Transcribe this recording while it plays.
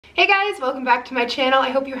Hey guys, welcome back to my channel. I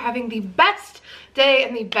hope you're having the best day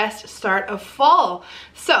and the best start of fall.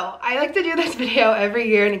 So I like to do this video every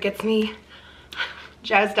year and it gets me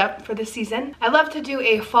jazzed up for the season. I love to do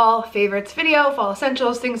a fall favorites video, fall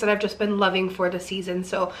essentials, things that I've just been loving for the season.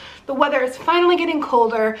 So the weather is finally getting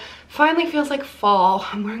colder, finally feels like fall.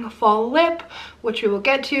 I'm wearing a fall lip, which we will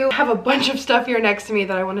get to. I have a bunch of stuff here next to me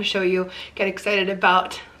that I want to show you, get excited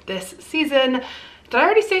about this season. Did I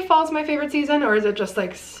already say fall is my favorite season, or is it just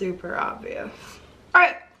like super obvious? All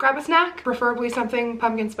right, grab a snack, preferably something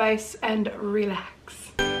pumpkin spice, and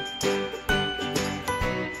relax.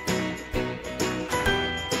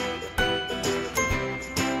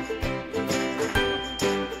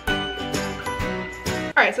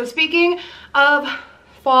 All right, so speaking of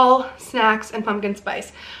fall snacks and pumpkin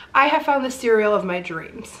spice, I have found the cereal of my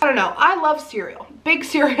dreams. I don't know, I love cereal. Big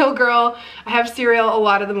cereal girl. I have cereal a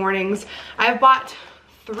lot of the mornings. I've bought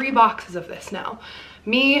 3 boxes of this now.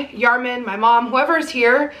 Me, Yarman, my mom, whoever's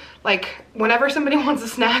here, like whenever somebody wants a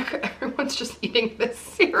snack, everyone's just eating this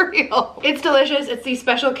cereal. It's delicious. It's the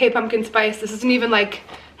Special K pumpkin spice. This isn't even like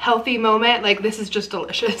healthy moment, like this is just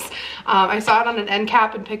delicious. I saw it on an end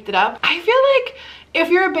cap and picked it up. I feel like if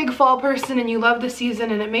you're a big fall person and you love the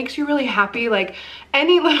season and it makes you really happy, like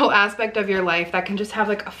any little aspect of your life that can just have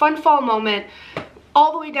like a fun fall moment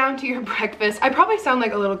all the way down to your breakfast. I probably sound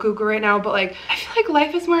like a little cuckoo right now, but like I feel like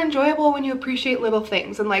life is more enjoyable when you appreciate little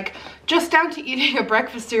things, and like just down to eating a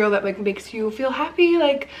breakfast cereal that like makes you feel happy.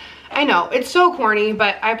 Like I know it's so corny,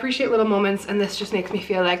 but I appreciate little moments, and this just makes me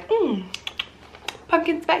feel like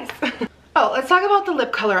pumpkin spice. Oh, let's talk about the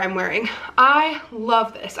lip color I'm wearing. I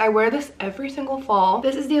love this. I wear this every single fall.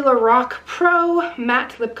 This is the Lorac Pro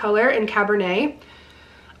Matte Lip Color in Cabernet.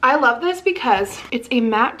 I love this because it's a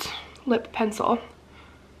matte lip pencil,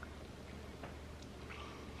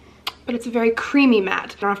 but it's a very creamy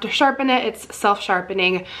matte. You don't have to sharpen it, it's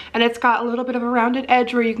self-sharpening, and it's got a little bit of a rounded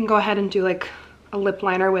edge where you can go ahead and do like a lip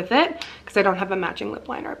liner with it, because I don't have a matching lip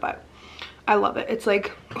liner, but I love it. It's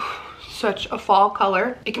like such a fall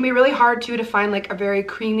color. It can be really hard too to find like a very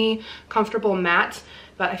creamy, comfortable matte,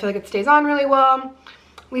 but I feel like it stays on really well,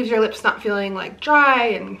 leaves your lips not feeling like dry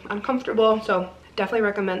and uncomfortable, so definitely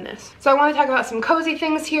recommend this. So I want to talk about some cozy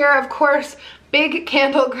things here. Of course, big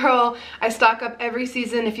candle girl. I stock up every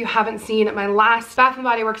season. If you haven't seen my last Bath &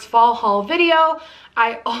 Body Works fall haul video,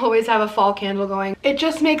 I always have a fall candle going. It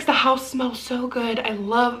just makes the house smell so good. I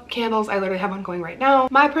love candles. I literally have one going right now.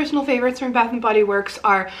 My personal favorites from Bath & Body Works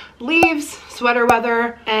are Leaves, Sweater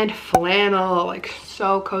Weather, and Flannel. Like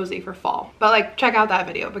so cozy for fall. But like check out that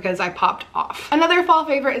video because I popped off. Another fall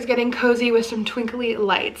favorite is getting cozy with some twinkly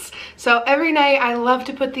lights. So every night I love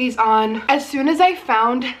to put these on. As soon as I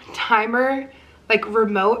found timer, like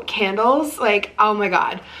remote candles, like oh my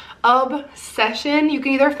god, obsession. You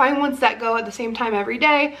can either find ones that go at the same time every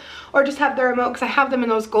day or just have the remote, because I have them in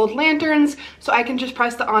those gold lanterns, so I can just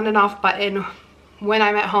press the on and off button when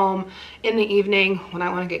I'm at home in the evening when I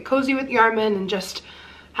want to get cozy with Yarman and just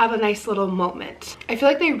have a nice little moment. I feel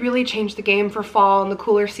like they really changed the game for fall and the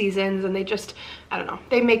cooler seasons, and they just, I don't know,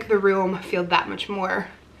 they make the room feel that much more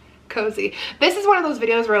cozy. This is one of those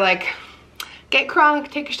videos where like get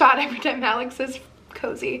crunk, take a shot every time Alex says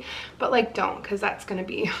cozy, but like don't, because that's gonna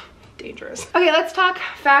be dangerous. Okay, let's talk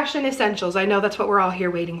fashion essentials. I know that's what we're all here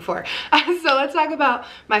waiting for. So let's talk about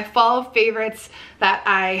my fall favorites that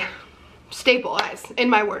I stapleize in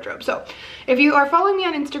my wardrobe. So if you are following me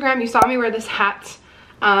on Instagram, you saw me wear this hat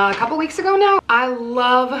a couple weeks ago now. I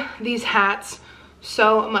love these hats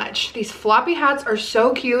so much. These floppy hats are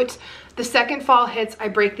so cute. The second fall hits, I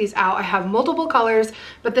break these out. I have multiple colors,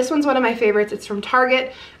 but this one's one of my favorites. It's from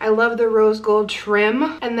Target. I love the rose gold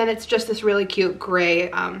trim, and then it's just this really cute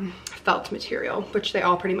gray felt material, which they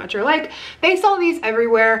all pretty much are like. They sell these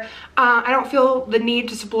everywhere. I don't feel the need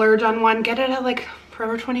to splurge on one. Get it at like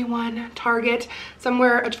Forever 21, Target,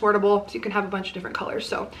 somewhere affordable, so you can have a bunch of different colors.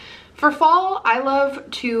 So for fall, I love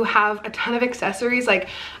to have a ton of accessories. Like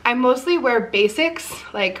I mostly wear basics,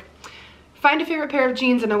 like find a favorite pair of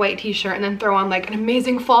jeans and a white t-shirt, and then throw on like an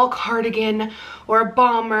amazing fall cardigan or a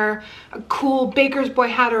bomber, a cool Baker's Boy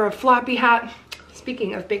hat or a floppy hat.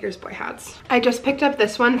 Speaking of Baker's Boy hats, I just picked up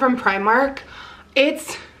this one from Primark.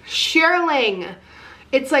 It's shearling.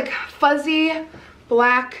 It's like fuzzy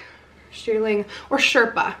black shearling or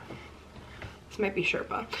Sherpa. This might be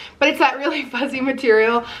Sherpa, but it's that really fuzzy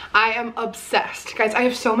material. I am obsessed. Guys, I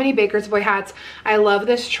have so many Baker's Boy hats. I love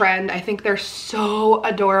this trend. I think they're so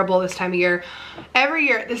adorable this time of year. Every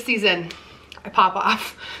year this season, I pop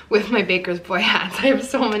off with my Baker's Boy hats. I have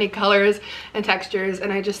so many colors and textures,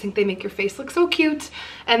 and I just think they make your face look so cute,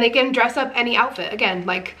 and they can dress up any outfit. Again,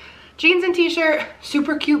 like jeans and t-shirt,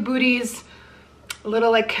 super cute booties, a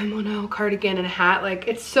little like kimono cardigan and a hat. Like,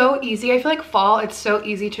 it's so easy. I feel like fall, it's so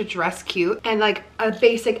easy to dress cute, and like a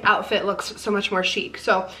basic outfit looks so much more chic.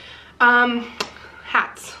 So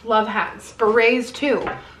hats, love hats. Berets too,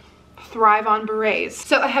 thrive on berets.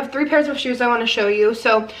 So I have 3 pairs of shoes I want to show you.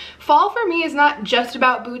 So fall for me is not just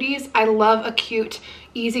about booties. I love a cute,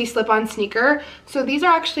 easy slip-on sneaker. So these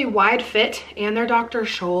are actually wide fit and they're Dr.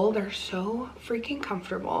 Scholl. They're so freaking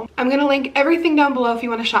comfortable. I'm gonna link everything down below if you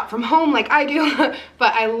want to shop from home like I do.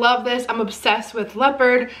 But I love this. I'm obsessed with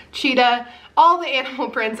leopard, cheetah, all the animal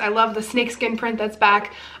prints. I love the snakeskin print that's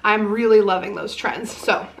back. I'm really loving those trends.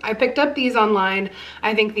 So I picked up these online.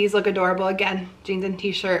 I think these look adorable. Again, jeans and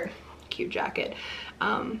t-shirt, cute jacket.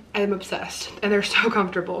 I'm obsessed and they're so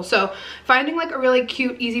comfortable. So finding like a really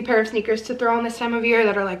cute, easy pair of sneakers to throw on this time of year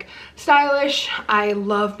that are like stylish. I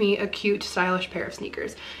love me a cute, stylish pair of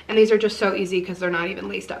sneakers. And these are just so easy because they're not even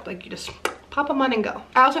laced up. Like, you just pop them on and go.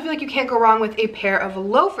 I also feel like you can't go wrong with a pair of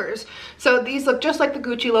loafers. So these look just like the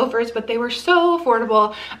Gucci loafers, but they were so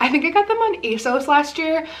affordable. I think I got them on ASOS last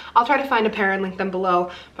year. I'll try to find a pair and link them below,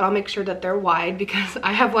 but I'll make sure that they're wide because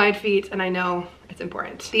I have wide feet and I know it's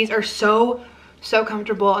important. These are so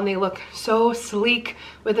comfortable and they look so sleek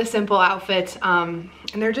with a simple outfit, and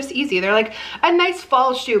they're just easy. They're like a nice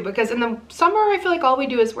fall shoe because in the summer I feel like all we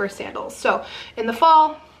do is wear sandals. So in the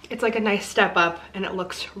fall it's like a nice step up and it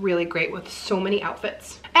looks really great with so many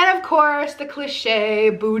outfits. And of course, the cliche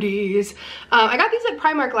booties. I got these at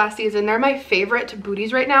Primark last season. They're my favorite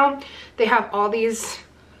booties right now. They have all these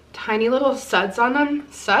tiny little studs on them.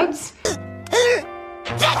 Studs?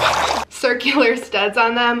 Circular studs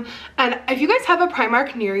on them. And if you guys have a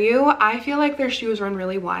Primark near you, I feel like their shoes run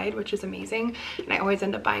really wide, which is amazing. And I always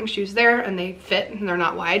end up buying shoes there and they fit and they're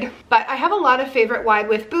not wide. But I have a lot of favorite wide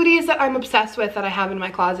width booties that I'm obsessed with that I have in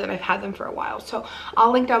my closet. I've had them for a while. So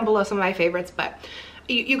I'll link down below some of my favorites, but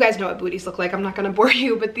you guys know what booties look like. I'm not gonna bore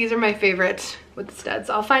you, but these are my favorite with the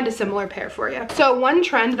studs. I'll find a similar pair for you. So one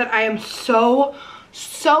trend that I am so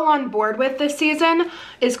on board with this season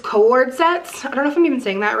is cord sets. I don't know if I'm even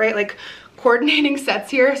saying that right, like coordinating sets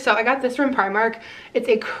here. So I got this from Primark. It's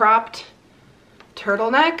a cropped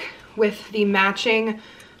turtleneck with the matching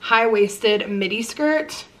high-waisted midi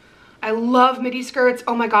skirt. I love midi skirts.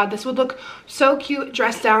 Oh my god, this would look so cute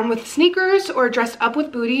dressed down with sneakers or dressed up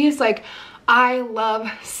with booties. Like, I love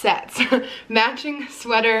sets. Matching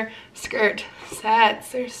sweater skirt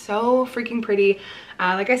sets. They're so freaking pretty.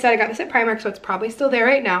 Like I said, I got this at Primark, so it's probably still there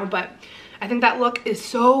right now, but I think that look is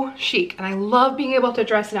so chic and I love being able to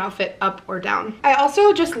dress an outfit up or down. I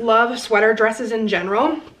also just love sweater dresses in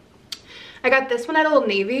general. I got this one at Old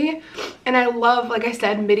Navy and I love, like I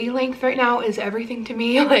said, midi length right now is everything to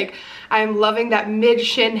me. Like, I'm loving that mid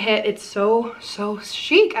shin hit. It's so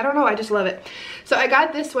chic. I don't know, I just love it. So I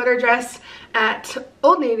got this sweater dress at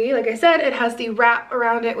Old Navy. Like I said, it has the wrap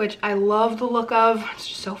around it, which I love the look of. It's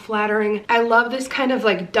just so flattering. I love this kind of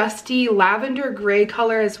like dusty lavender gray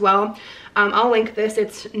color as well. I'll link this.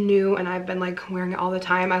 It's new and I've been like wearing it all the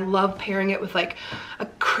time. I love pairing it with like a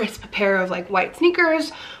crisp pair of like white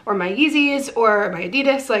sneakers or my Yeezys or my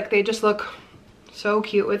Adidas. Like, they just look so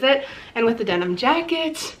cute with it. And with the denim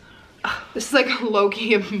jacket. This is like a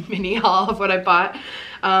low-key mini haul of what I bought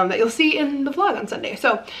that you'll see in the vlog on Sunday.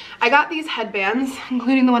 So I got these headbands,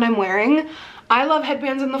 including the one I'm wearing. I love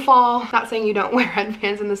headbands in the fall. Not saying you don't wear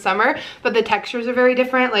headbands in the summer, but the textures are very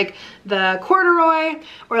different. Like the corduroy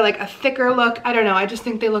or like a thicker look. I don't know. I just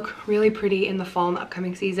think they look really pretty in the fall and the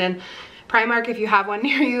upcoming season. Primark, if you have one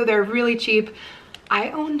near you, they're really cheap.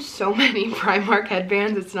 I own so many Primark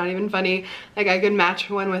headbands, it's not even funny. Like, I could match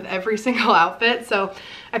one with every single outfit. So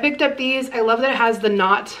I picked up these. I love that it has the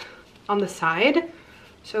knot on the side.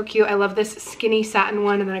 So cute. I love this skinny satin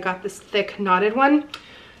one, and then I got this thick knotted one.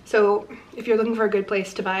 So if you're looking for a good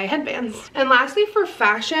place to buy headbands. And lastly, for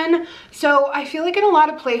fashion, so I feel like in a lot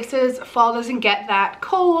of places, fall doesn't get that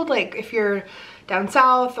cold. Like if you're down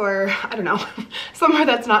south or I don't know, somewhere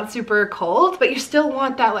that's not super cold, but you still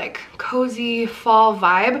want that like cozy fall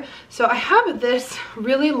vibe. So I have this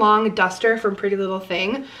really long duster from Pretty Little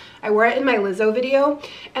Thing. I wore it in my Lizzo video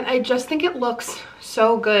and I just think it looks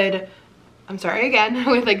so good. I'm sorry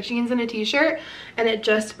again, with like jeans and a t-shirt, and it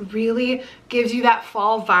just really gives you that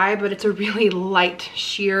fall vibe, but it's a really light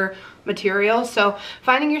sheer material. So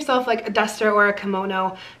finding yourself like a duster or a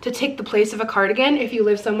kimono to take the place of a cardigan if you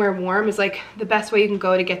live somewhere warm is like the best way you can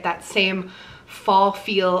go to get that same fall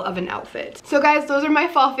feel of an outfit. So guys, those are my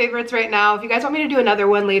fall favorites right now. If you guys want me to do another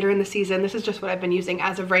one later in the season, this is just what I've been using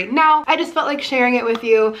as of right now. I just felt like sharing it with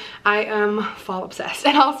you. I am fall obsessed.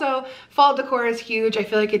 And also fall decor is huge. I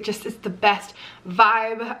feel like it just is the best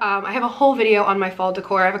vibe. I have a whole video on my fall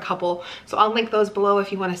decor. I have a couple, so I'll link those below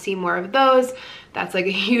if you want to see more of those. That's like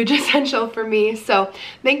a huge essential for me. So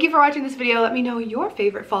thank you for watching this video. Let me know your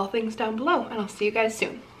favorite fall things down below, and I'll see you guys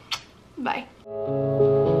soon. Bye.